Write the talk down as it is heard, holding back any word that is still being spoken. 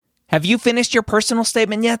Have you finished your personal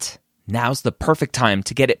statement yet? Now's the perfect time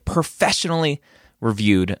to get it professionally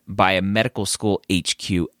reviewed by a medical school HQ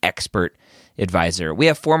expert advisor. We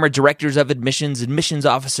have former directors of admissions, admissions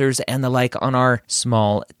officers, and the like on our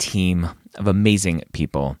small team of amazing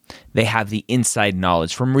people. They have the inside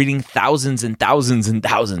knowledge from reading thousands and thousands and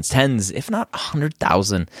thousands, tens, if not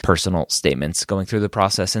 100,000 personal statements, going through the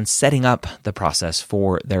process and setting up the process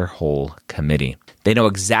for their whole committee. They know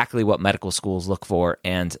exactly what medical schools look for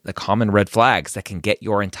and the common red flags that can get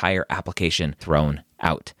your entire application thrown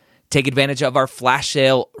out. Take advantage of our flash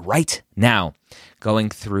sale right now, going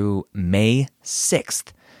through May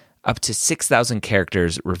 6th, up to 6,000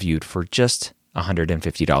 characters reviewed for just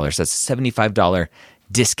 $150. That's a $75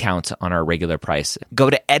 discount on our regular price.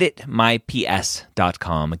 Go to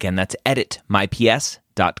editmyps.com. Again, that's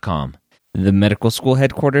editmyps.com. The Medical School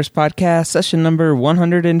Headquarters Podcast, session number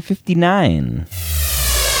 159.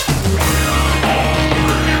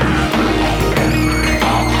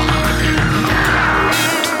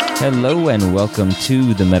 Hello and welcome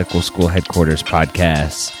to the Medical School Headquarters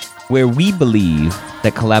Podcast, where we believe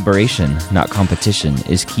that collaboration, not competition,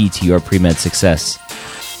 is key to your pre-med success.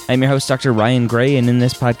 I'm your host, Dr. Ryan Gray, and in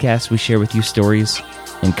this podcast, we share with you stories,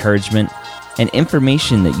 encouragement, and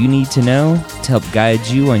information that you need to know to help guide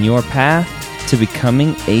you on your path to becoming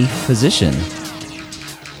a physician.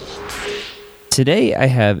 Today, I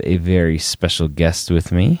have a very special guest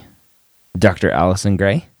with me, Dr. Allison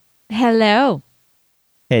Gray. Hello.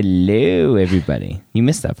 Hello, everybody. You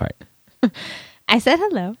missed that part. I said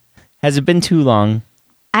hello. Has it been too long?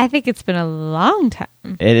 I think it's been a long time.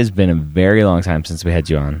 It has been a very long time since we had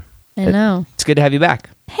you on. I know. It's good to have you back.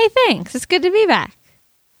 Hey, thanks. It's good to be back.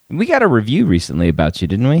 We got a review recently about you,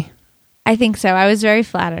 didn't we? I think so. I was very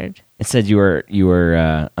flattered. It said you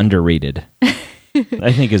were underrated.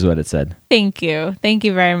 I think is what it said. Thank you. Thank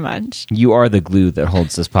you very much. You are the glue that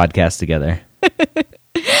holds this podcast together.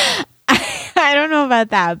 I don't know about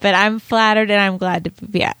that, but I'm flattered and I'm glad to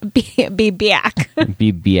be back.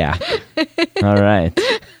 Be back. All right.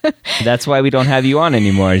 That's why we don't have you on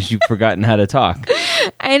anymore, is you've forgotten how to talk.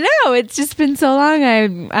 I know. It's just been so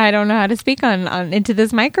long. I don't know how to speak on into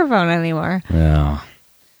this microphone anymore. Oh.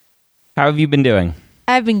 How have you been doing?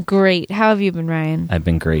 I've been great. How have you been, Ryan? I've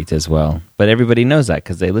been great as well. But everybody knows that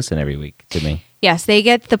because they listen every week to me. Yes, they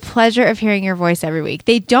get the pleasure of hearing your voice every week.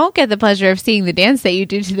 They don't get the pleasure of seeing the dance that you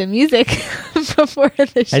do to the music before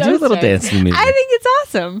the show I do a little starts. dance to the music. I think it's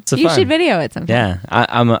awesome. It's you fun. should video it sometime. Yeah,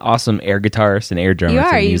 I'm an awesome air guitarist and air drummer. You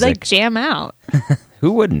are. To You music. like jam out.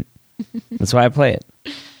 Who wouldn't? That's why I play it.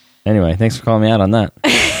 Anyway, thanks for calling me out on that.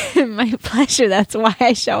 My pleasure. That's why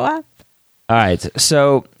I show up. All right,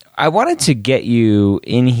 so I wanted to get you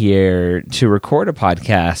in here to record a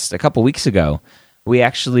podcast a couple weeks ago. We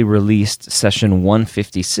actually released session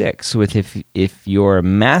 156 with if you're a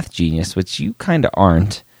math genius, which you kind of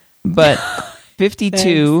aren't, but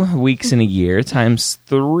 52 weeks in a year times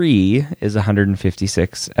 3 is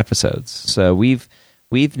 156 episodes. So we've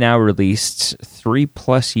now released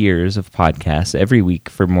 3+ years of podcasts every week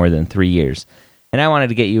for more than 3 years. And I wanted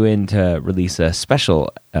to get you in to release a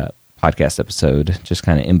special podcast episode, just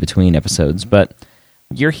kind of in between episodes, but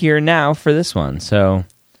you're here now for this one. So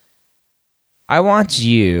I want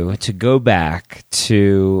you to go back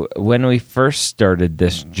to when we first started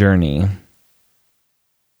this journey.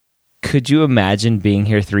 Could you imagine being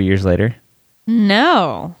here 3 years later?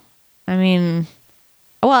 No. I mean,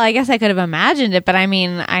 well, I guess I could have imagined it, but I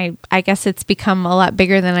mean, I guess it's become a lot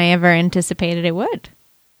bigger than I ever anticipated it would.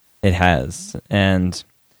 It has. And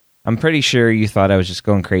I'm pretty sure you thought I was just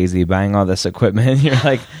going crazy buying all this equipment. You're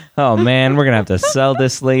like, oh man, we're going to have to sell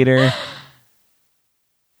this later.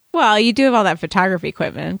 Well, you do have all that photography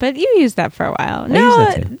equipment, but you used that for a while. I use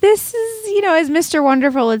that too. This is, as Mr.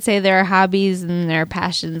 Wonderful would say, there are hobbies and there are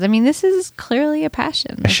passions. I mean, this is clearly a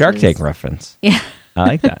passion. A Shark Tank reference. Yeah. I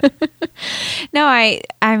like that. No, I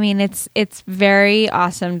mean, it's very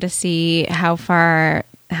awesome to see how far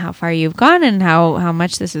you've gone and how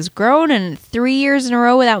much this has grown, and 3 years in a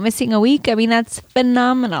row without missing a week. I mean, that's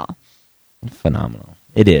phenomenal. Phenomenal.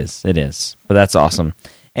 It is. But that's awesome.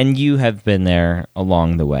 And you have been there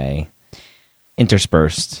along the way,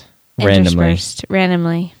 interspersed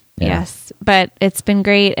randomly. Yeah. Yes. But it's been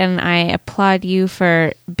great, and I applaud you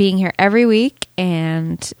for being here every week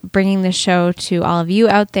and bringing the show to all of you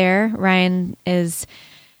out there. Ryan is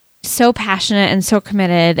so passionate and so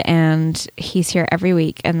committed, and he's here every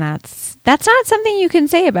week, and that's not something you can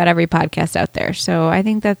say about every podcast out there. So I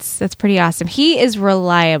think that's pretty awesome. He is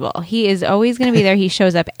reliable. He is always going to be there. He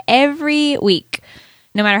shows up every week,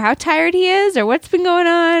 no matter how tired he is or what's been going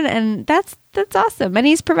on, and that's awesome. And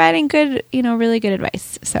he's providing good, really good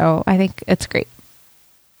advice. So I think it's great.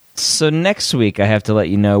 So next week, I have to let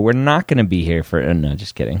you know we're not going to be here for... no,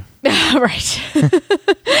 just kidding. Right.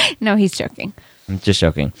 No, he's joking. I'm just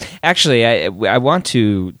joking. Actually, I want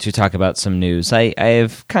to talk about some news. I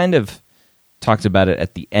have kind of talked about it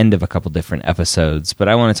at the end of a couple different episodes, but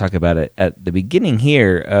I want to talk about it at the beginning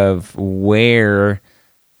here of where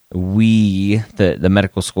the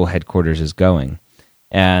medical school headquarters is going.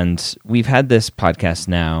 And we've had this podcast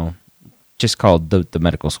now just called the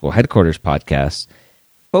Medical School Headquarters Podcast,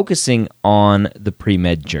 focusing on the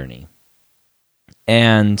pre-med journey.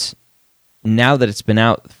 And now that it's been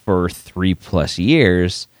out for 3+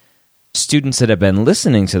 years, students that have been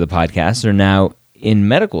listening to the podcast are now in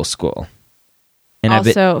medical school. And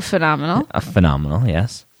phenomenal. Phenomenal,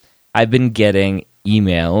 yes. I've been getting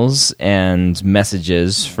emails and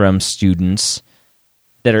messages from students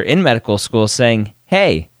that are in medical school saying,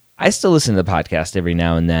 hey, I still listen to the podcast every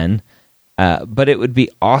now and then, but it would be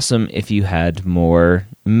awesome if you had more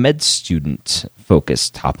med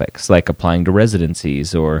student-focused topics, like applying to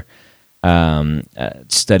residencies or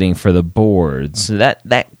studying for the boards,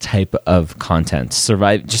 that type of content.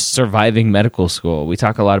 Surviving medical school. We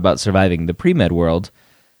talk a lot about surviving the pre-med world,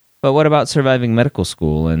 but what about surviving medical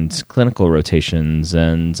school and clinical rotations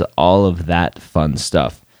and all of that fun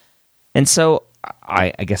stuff? And so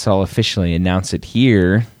I guess I'll officially announce it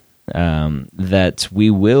here that we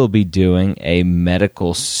will be doing a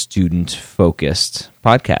medical student-focused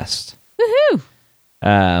podcast.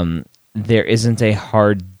 Woohoo! There isn't a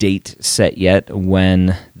hard date set yet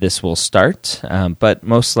when this will start, but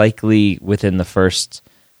most likely within the first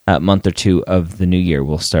month or two of the new year,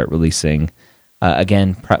 we'll start releasing,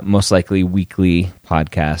 most likely weekly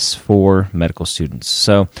podcasts for medical students.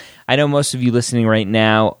 So I know most of you listening right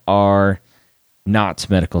now are not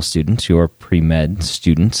medical students, you're pre-med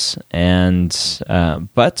students,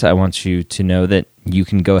 but I want you to know that you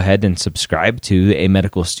can go ahead and subscribe to a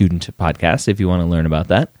medical student podcast if you want to learn about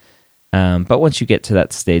that. But once you get to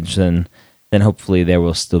that stage, then hopefully there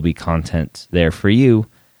will still be content there for you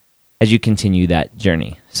as you continue that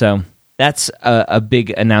journey. So that's a big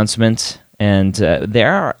announcement, and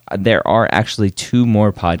there are actually 2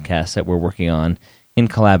 more podcasts that we're working on in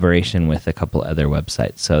collaboration with a couple other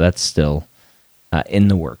websites. So that's still in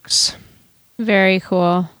the works. Very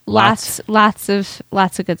cool. Lots of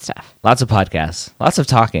good stuff. Lots of podcasts. Lots of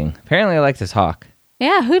talking. Apparently, I like to talk.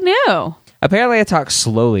 Yeah, who knew? Apparently, I talk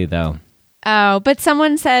slowly, though. Oh, but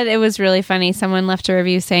someone said it was really funny. Someone left a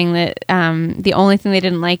review saying that the only thing they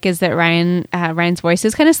didn't like is that Ryan's voice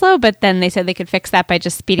is kind of slow, but then they said they could fix that by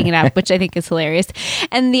just speeding it up, which I think is hilarious.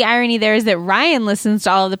 And the irony there is that Ryan listens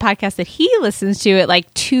to all of the podcasts that he listens to at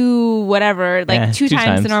like two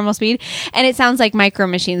times the normal speed. And it sounds like Micro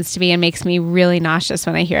Machines to me and makes me really nauseous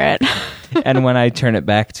when I hear it. And when I turn it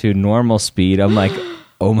back to normal speed, I'm like,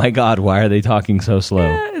 oh my God, why are they talking so slow?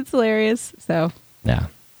 Yeah, it's hilarious. So, yeah.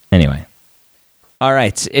 Anyway. All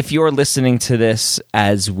right. If you're listening to this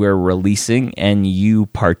as we're releasing and you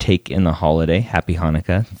partake in the holiday, happy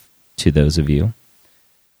Hanukkah to those of you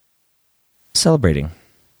celebrating.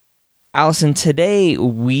 Allison, today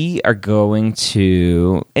we are going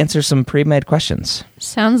to answer some pre-med questions.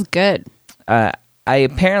 Sounds good. I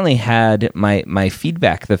apparently had my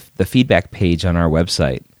feedback, the feedback page on our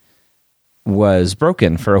website was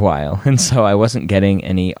broken for a while, and so I wasn't getting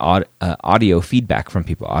any audio feedback from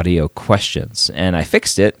people, audio questions. And I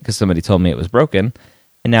fixed it because somebody told me it was broken,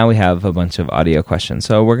 and now we have a bunch of audio questions.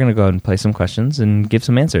 So we're going to go ahead and play some questions and give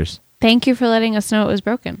some answers. Thank you for letting us know it was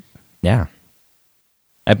broken. Yeah.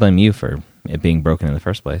 I blame you for it being broken in the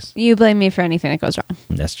first place. You blame me for anything that goes wrong.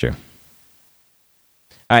 That's true.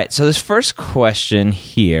 All right, so this first question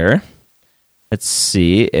here, let's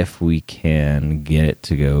see if we can get it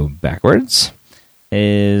to go backwards,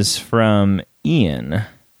 is from Ian.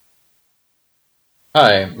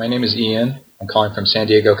 Hi, my name is Ian. I'm calling from San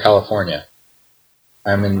Diego, California.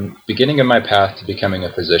 I'm in the beginning of my path to becoming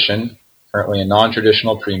a physician, currently a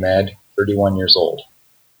non-traditional pre-med, 31 years old.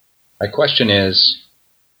 My question is,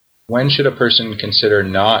 when should a person consider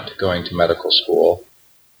not going to medical school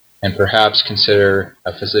and perhaps consider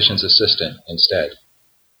a physician's assistant instead?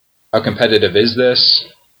 How competitive is this?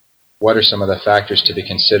 What are some of the factors to be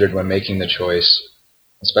considered when making the choice,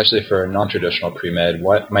 especially for a non-traditional pre-med?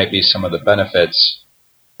 What might be some of the benefits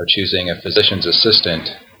of choosing a physician's assistant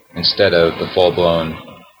instead of the full-blown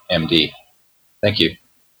MD? Thank you.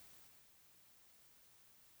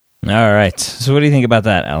 All right. So what do you think about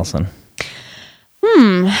that, Allison?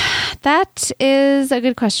 That is a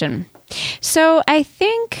good question. So I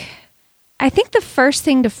think the first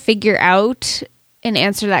thing to figure out and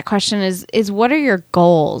answer that question is what are your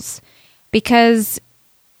goals? Because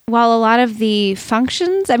while a lot of the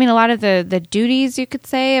functions, a lot of the duties, you could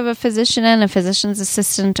say, of a physician and a physician's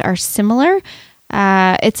assistant are similar,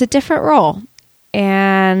 it's a different role.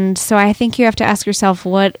 And so I think you have to ask yourself,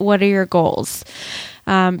 what are your goals?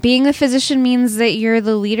 Being the physician means that you're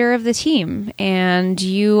the leader of the team, and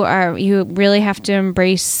you really have to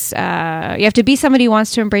embrace, you have to be somebody who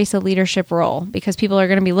wants to embrace a leadership role, because people are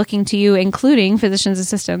going to be looking to you, including physician's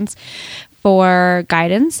assistants, for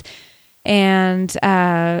guidance. And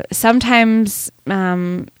sometimes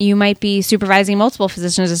you might be supervising multiple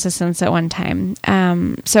physician's assistants at one time.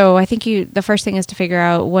 So I think the first thing is to figure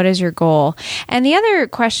out what is your goal. And the other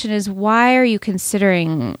question is, why are you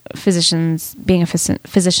considering being a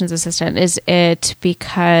physician's assistant? Is it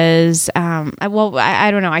because,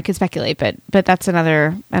 I don't know, I could speculate, but that's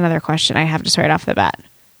another question I have just right off the bat.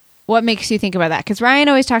 What makes you think about that? Because Ryan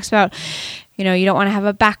always talks about, you don't want to have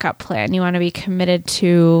a backup plan. You want to be committed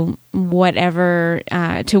to whatever,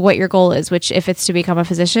 to what your goal is, which if it's to become a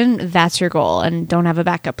physician, that's your goal, and don't have a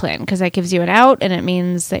backup plan, because that gives you an out, and it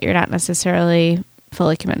means that you're not necessarily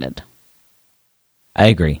fully committed. I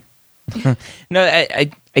agree. No,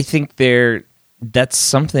 I think that's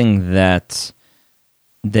something that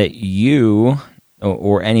you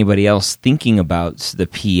or anybody else thinking about the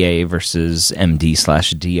PA versus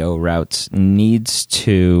MD/DO route needs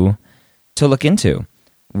to look into.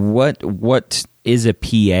 What is a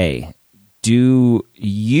PA?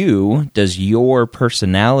 Does your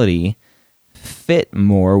personality fit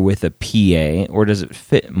more with a PA, or does it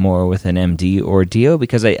fit more with an MD or DO?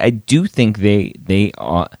 Because I do think they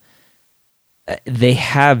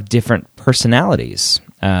have different personalities.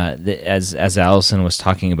 As Allison was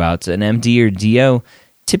talking about, an MD or DO,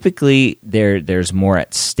 typically there's more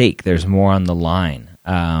at stake. There's more on the line.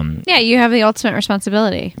 You have the ultimate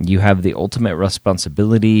responsibility. You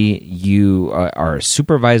are a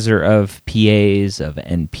supervisor of PAs, of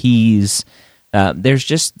NPs.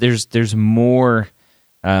 There's more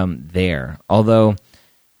there. Although,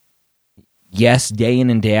 yes, day in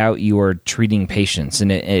and day out, you are treating patients.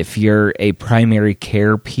 And if you're a primary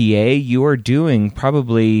care PA, you are doing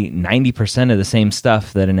probably 90% of the same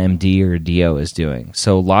stuff that an MD or a DO is doing.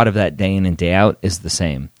 So a lot of that day in and day out is the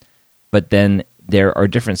same. But then there are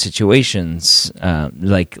different situations,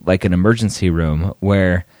 like an emergency room,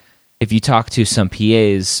 where if you talk to some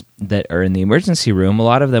PAs that are in the emergency room, a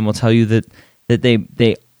lot of them will tell you that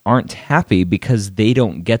they aren't happy because they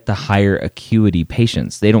don't get the higher acuity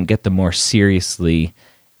patients. They don't get the more seriously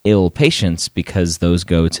ill patients because those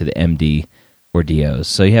go to the MD or DOs.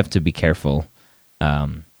 So you have to be careful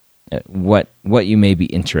what you may be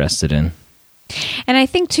interested in. And I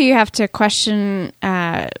think, too, you have to question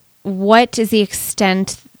what is the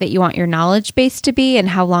extent that you want your knowledge base to be, and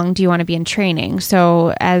how long do you want to be in training?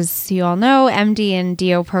 So as you all know, MD and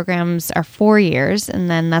DO programs are 4 years, and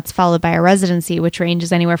then that's followed by a residency, which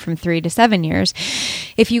ranges anywhere from 3 to 7 years.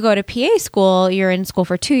 If you go to PA school, you're in school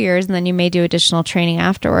for 2 years, and then you may do additional training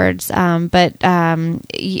afterwards. But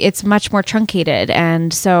it's much more truncated.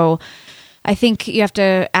 And so I think you have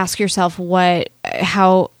to ask yourself what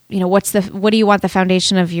do you want the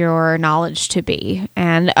foundation of your knowledge to be?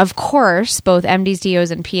 And of course, both MDs,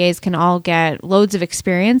 DOs, and PAs can all get loads of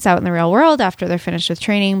experience out in the real world after they're finished with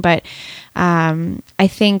training. But I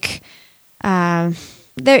think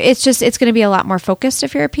it's going to be a lot more focused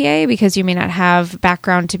if you're a PA, because you may not have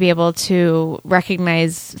background to be able to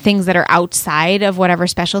recognize things that are outside of whatever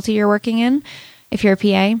specialty you're working in if you're a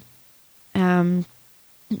PA.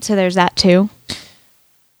 So there's that too.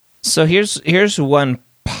 So here's one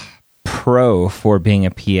pro for being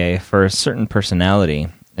a PA for a certain personality,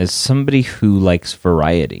 is somebody who likes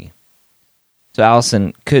variety. So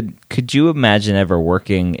Allison, could you imagine ever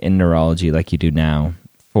working in neurology like you do now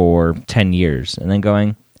for 10 years and then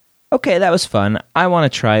going, okay, that was fun, I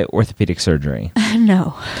want to try orthopedic surgery?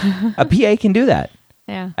 No. A PA can do that.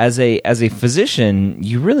 Yeah. As a physician,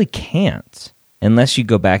 you really can't unless you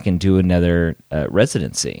go back and do another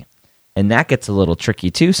residency. And that gets a little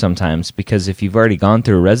tricky too sometimes, because if you've already gone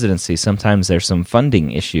through a residency, sometimes there's some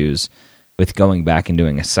funding issues with going back and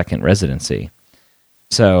doing a second residency.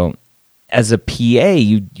 So as a PA,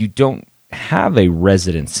 you don't have a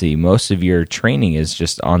residency. Most of your training is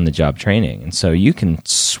just on-the-job training. And so you can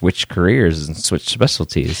switch careers and switch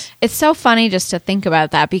specialties. It's so funny just to think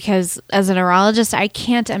about that, because as a neurologist, I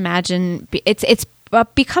can't imagine it's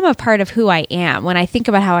become a part of who I am. When I think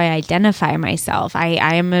about how I identify myself,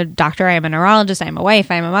 I am a doctor, I am a neurologist, I am a wife,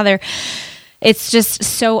 I am a mother. It's just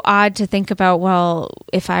so odd to think about, well,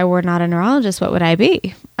 if I were not a neurologist, what would I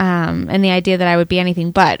be? And the idea that I would be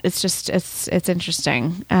anything but, it's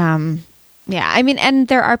interesting. Yeah, I mean, and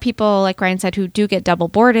there are people, like Ryan said, who do get double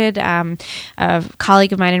boarded. A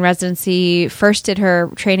colleague of mine in residency first did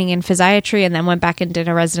her training in physiatry and then went back and did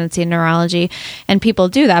a residency in neurology. And people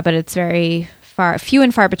do that, but it's very few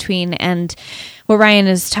and far between. And what Ryan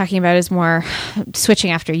is talking about is more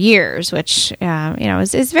switching after years, which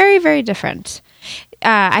is very, very different.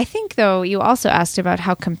 I think, though, you also asked about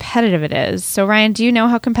how competitive it is. So, Ryan, do you know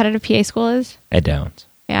how competitive PA school is? I don't.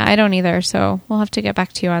 Yeah, I don't either. So we'll have to get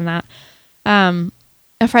back to you on that. A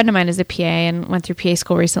friend of mine is a PA and went through PA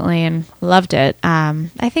school recently and loved it.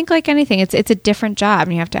 I think, like anything, it's a different job,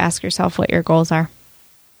 and you have to ask yourself what your goals are.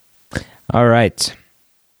 All right.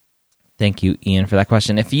 Thank you, Ian, for that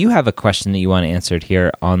question. If you have a question that you want answered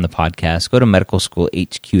here on the podcast, go to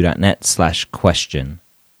medicalschoolhq.net/question.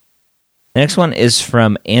 The next one is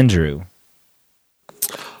from Andrew.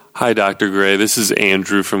 Hi, Dr. Gray. This is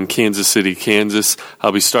Andrew from Kansas City, Kansas.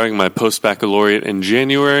 I'll be starting my post-baccalaureate in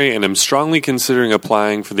January, and I'm strongly considering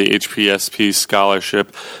applying for the HPSP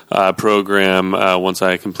scholarship program once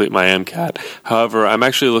I complete my MCAT. However, I'm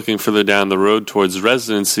actually looking further down the road towards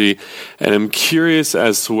residency, and I'm curious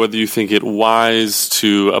as to whether you think it wise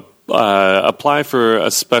to apply for a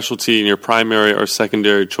specialty in your primary or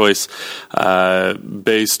secondary choice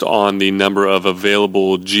based on the number of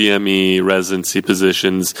available GME residency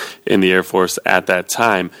positions in the Air Force at that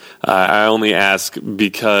time. I only ask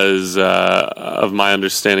because of my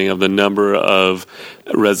understanding of the number of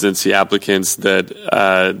residency applicants that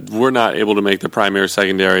were not able to make the primary or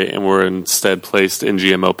secondary and were instead placed in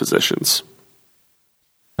GMO positions.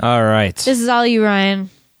 All right. This is all you, Ryan.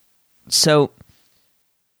 So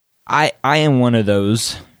I am one of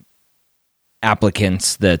those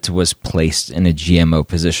applicants that was placed in a GMO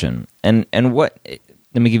position. And what,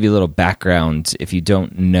 let me give you a little background if you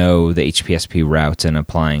don't know the HPSP route and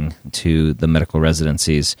applying to the medical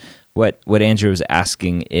residencies. What Andrew is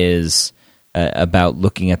asking is about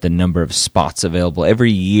looking at the number of spots available.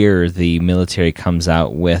 Every year the military comes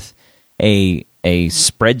out with a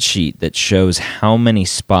spreadsheet that shows how many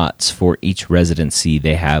spots for each residency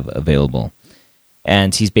they have available.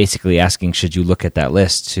 And he's basically asking, should you look at that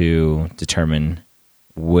list to determine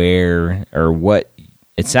where or what?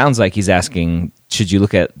 It sounds like he's asking, should you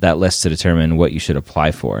look at that list to determine what you should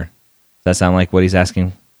apply for? Does that sound like what he's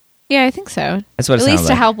asking? Yeah, I think so. That's what it sounds like. At least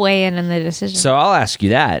to help weigh in the decision. So I'll ask you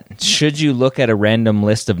that. Should you look at a random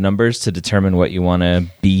list of numbers to determine what you want to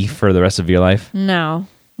be for the rest of your life? No.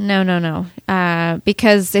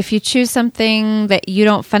 Because if you choose something that you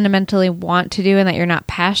don't fundamentally want to do and that you're not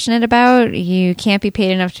passionate about, you can't be paid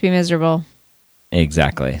enough to be miserable.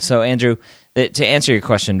 Exactly. So, Andrew, to answer your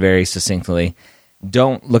question very succinctly,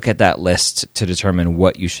 don't look at that list to determine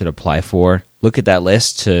what you should apply for. Look at that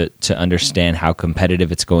list to understand how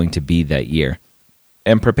competitive it's going to be that year.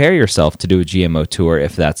 And prepare yourself to do a GMO tour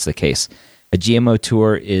if that's the case. A GMO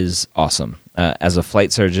tour is awesome. As a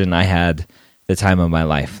flight surgeon, I had the time of my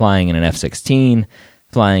life, flying in an F-16,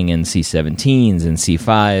 flying in C-17s and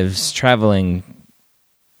C-5s, traveling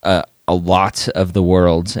a lot of the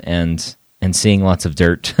world and seeing lots of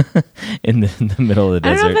dirt in the middle of the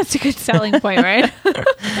desert. I don't know if that's a good selling point, right?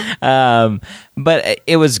 But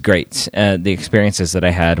it was great. The experiences that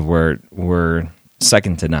I had were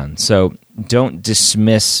second to none. So don't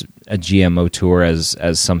dismiss a GMO tour as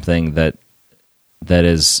something that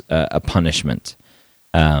is a punishment.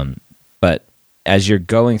 But as you're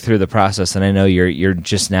going through the process, and I know you're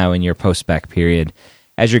just now in your post-bac period,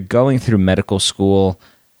 as you're going through medical school,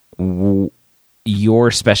 your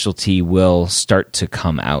specialty will start to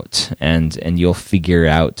come out, and you'll figure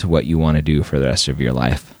out what you want to do for the rest of your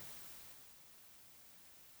life.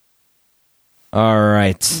 All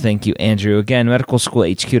right. Thank you, Andrew. Again,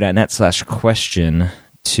 medicalschoolhq.net/question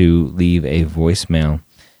to leave a voicemail.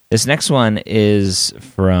 This next one is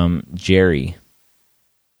from Jerry.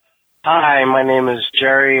 Hi, my name is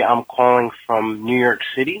Jerry. I'm calling from New York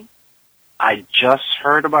City. I just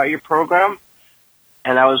heard about your program,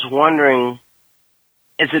 and I was wondering,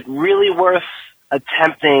 is it really worth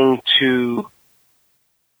attempting to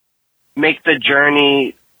make the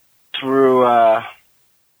journey through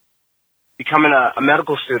becoming a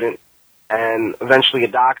medical student and eventually a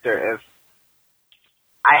doctor if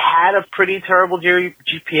I had a pretty terrible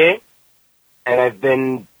GPA, and I've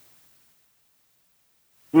been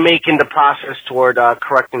making the process toward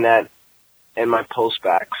correcting that in my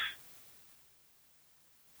post-bacs?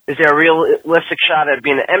 Is there a realistic shot at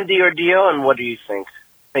being an MD or DO, and what do you think?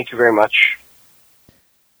 Thank you very much.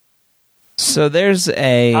 So there's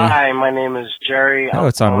a... Hi, my name is Jerry. Oh,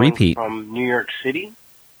 it's on repeat. From New York City.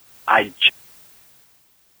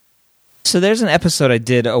 So there's an episode I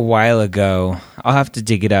did a while ago. I'll have to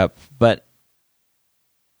dig it up, but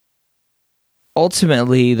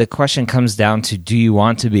ultimately, the question comes down to, do you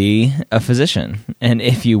want to be a physician? And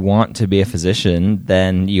if you want to be a physician,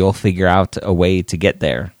 then you'll figure out a way to get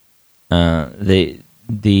there.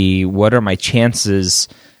 The what are my chances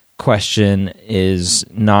question is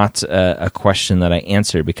not a question that I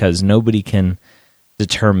answer, because nobody can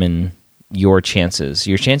determine your chances.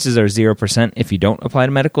 Your chances are 0% if you don't apply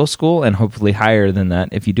to medical school, and hopefully higher than that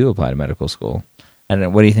if you do apply to medical school.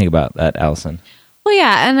 And what do you think about that, Allison? Well,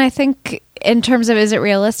 yeah, and I think in terms of, is it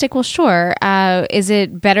realistic? Well, sure. Is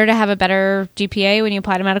it better to have a better GPA when you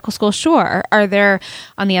apply to medical school? Sure. On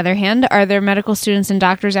the other hand, are there medical students and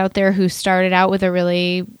doctors out there who started out with a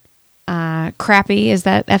really crappy, is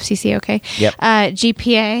that FCC okay? Yep.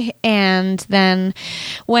 GPA, and then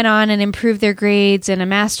went on and improved their grades in a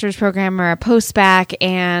master's program or a post-bac,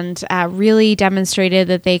 and really demonstrated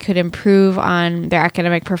that they could improve on their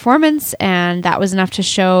academic performance, and that was enough to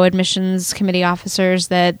show admissions committee officers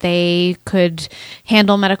that they could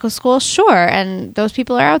handle medical school? Sure, and those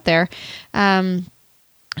people are out there.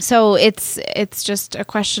 So it's just a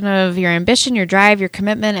question of your ambition, your drive, your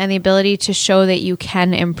commitment, and the ability to show that you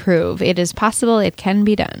can improve. It is possible. It can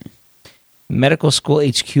be done.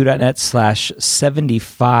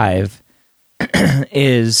 medicalschoolhq.net/75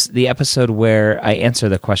 is the episode where I answer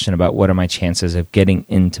the question about what are my chances of getting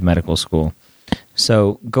into medical school.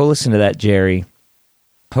 So go listen to that, Jerry.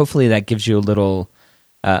 Hopefully that gives you a little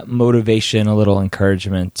motivation, a little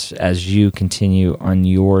encouragement as you continue on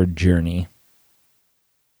your journey.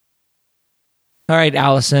 All right,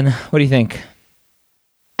 Allison, what do you think?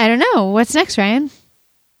 I don't know. What's next, Ryan?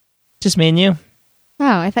 Just me and you.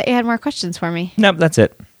 Oh, I thought you had more questions for me. Nope, that's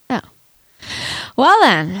it. Oh. Well,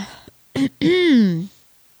 then.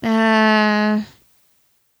 I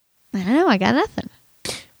don't know. I got nothing.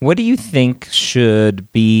 What do you think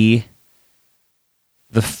should be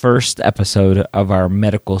the first episode of our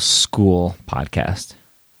medical school podcast?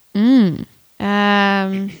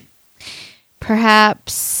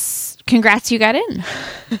 Perhaps... Congrats, you got in.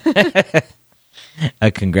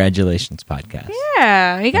 A congratulations podcast.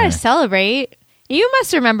 Yeah, you got to celebrate. You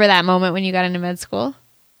must remember that moment when you got into med school.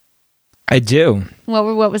 I do.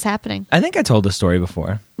 What was happening? I think I told the story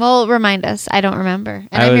before. Well, remind us. I don't remember.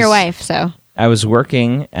 And I'm your wife, so. I was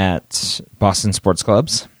working at Boston Sports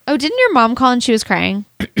Clubs. Oh, didn't your mom call and she was crying?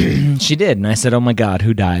 She did, and I said, "Oh my God,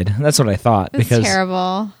 who died?" That's what I thought. That's because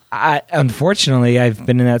terrible. Unfortunately, I've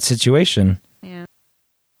been in that situation. Yeah.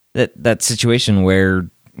 That situation where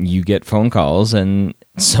you get phone calls and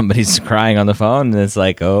somebody's crying on the phone, and it's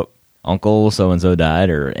like, "Oh, Uncle so and so died,"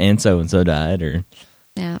 or "Aunt so and so died," or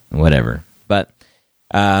whatever. But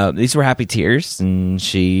these were happy tears, and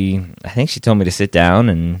I think she told me to sit down,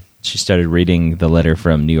 and she started reading the letter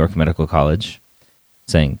from New York Medical College,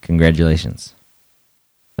 saying congratulations.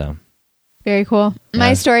 So very cool. Yeah.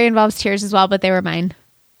 My story involves tears as well, but they were mine.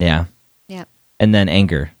 Yeah. Yeah. And then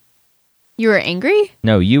anger. You were angry?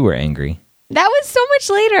 No, you were angry. That was so much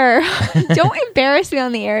later. Don't embarrass me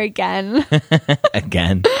on the air again.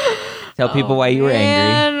 Again. Tell people why you were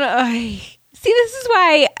angry. See, this is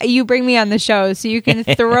why you bring me on the show, so you can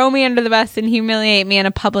throw me under the bus and humiliate me in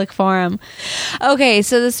a public forum. Okay,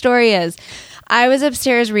 so the story is, I was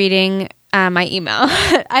upstairs reading my email.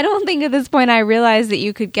 I don't think at this point I realized that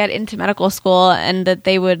you could get into medical school and that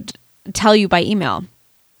they would tell you by email.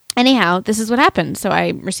 Anyhow, this is what happened. So I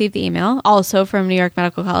received the email, also from New York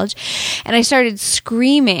Medical College, and I started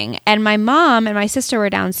screaming. And my mom and my sister were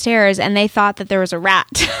downstairs, and they thought that there was a rat.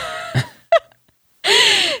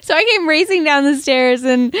 So I came racing down the stairs,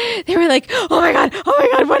 and they were like, oh my God,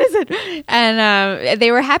 what is it? And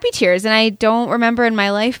they were happy tears, and I don't remember in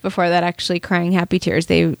my life before that actually crying happy tears.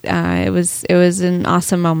 It was an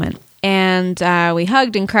awesome moment. And we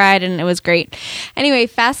hugged and cried, and it was great. Anyway,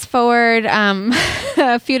 fast forward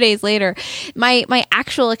a few days later, my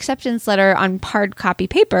actual acceptance letter on hard copy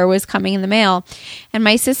paper was coming in the mail. And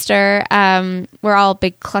my sister, we're all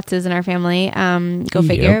big klutzes in our family, go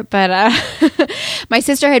figure. Yep. But my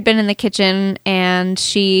sister had been in the kitchen, and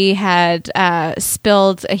she had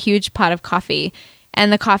spilled a huge pot of coffee.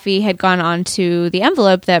 And the coffee had gone onto the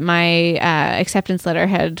envelope that my acceptance letter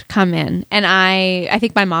had come in. And I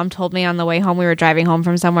think my mom told me on the way home, we were driving home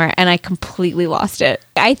from somewhere, and I completely lost it.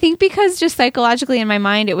 I think because just psychologically in my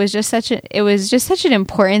mind, it was just such an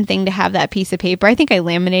important thing to have that piece of paper. I think I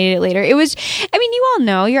laminated it later. You all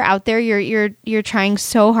know, you're out there, you're trying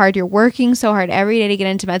so hard, you're working so hard every day to get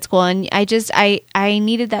into med school. And I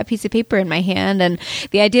needed that piece of paper in my hand. And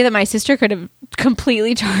the idea that my sister could have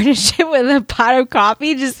completely tarnished it with a pot of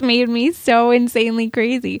coffee just made me so insanely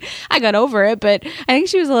crazy. I got over it, but I think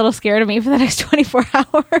she was a little scared of me for the next 24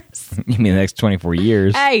 hours. You mean the next 24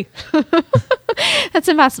 years? Hey. That's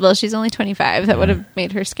impossible. She's only 25. That would have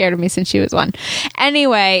made her scared of me since she was 1.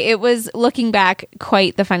 Anyway, it was, looking back,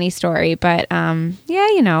 quite the funny story. But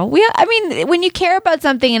yeah, when you care about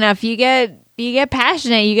something enough, you get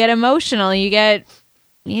passionate, you get emotional, you get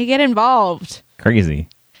involved. Crazy.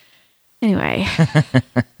 Anyway,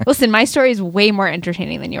 listen, my story is way more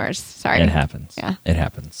entertaining than yours. Sorry. It happens. Yeah. It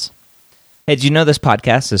happens. Hey, did you know this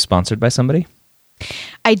podcast is sponsored by somebody?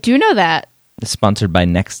 I do know that. It's sponsored by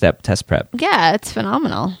Next Step Test Prep. Yeah, it's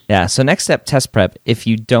phenomenal. Yeah, so Next Step Test Prep, if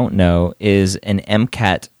you don't know, is an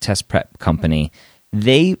MCAT test prep company.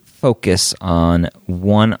 They focus on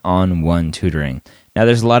one-on-one tutoring. Now,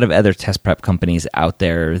 there's a lot of other test prep companies out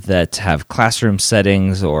there that have classroom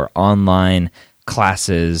settings or online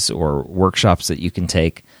classes or workshops that you can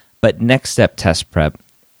take, but Next Step Test Prep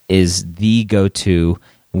is the go-to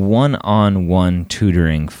one-on-one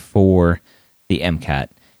tutoring for the MCAT.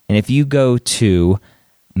 And if you go to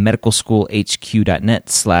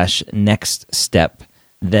medicalschoolhq.net/nextstep,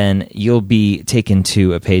 then you'll be taken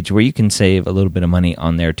to a page where you can save a little bit of money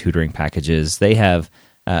on their tutoring packages. They have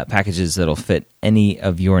packages that'll fit any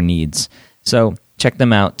of your needs. So check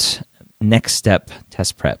them out, Next Step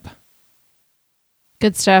Test Prep.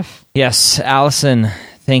 Good stuff. Yes, Allison,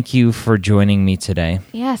 thank you for joining me today.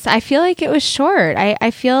 Yes, I feel like it was short. I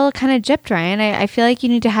feel kind of gypped, Ryan. I feel like you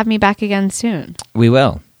need to have me back again soon. We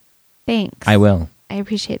will. Thanks. I will. I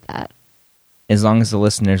appreciate that. As long as the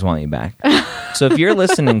listeners want you back. So if you're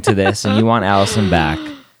listening to this and you want Allison back,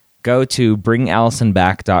 go to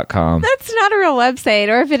bringallisonback.com. That's not a real website,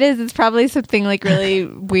 or if it is, it's probably something like really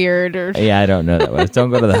weird. Or Yeah, I don't know that website. Don't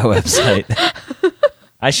go to that website.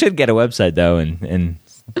 I should get a website, though, and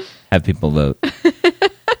have people vote.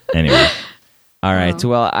 Anyway. All right. Oh.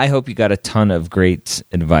 Well, I hope you got a ton of great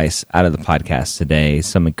advice out of the podcast today,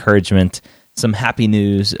 some encouragement, some happy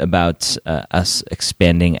news about us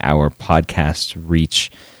expanding our podcast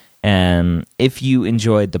reach. And if you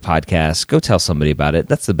enjoyed the podcast, go tell somebody about it.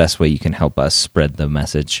 That's the best way you can help us spread the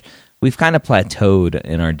message. We've kind of plateaued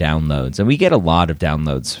in our downloads, and we get a lot of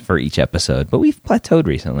downloads for each episode, but we've plateaued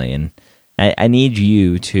recently, and I need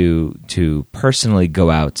you to personally go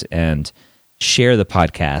out and share the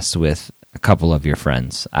podcast with a couple of your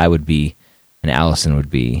friends. I would be, and Allison would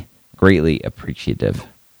be, greatly appreciative.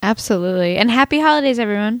 absolutely. And happy holidays,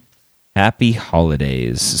 everyone. Happy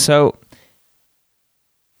holidays. So,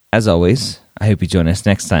 as always, I hope you join us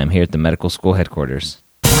next time here at the Medical School Headquarters.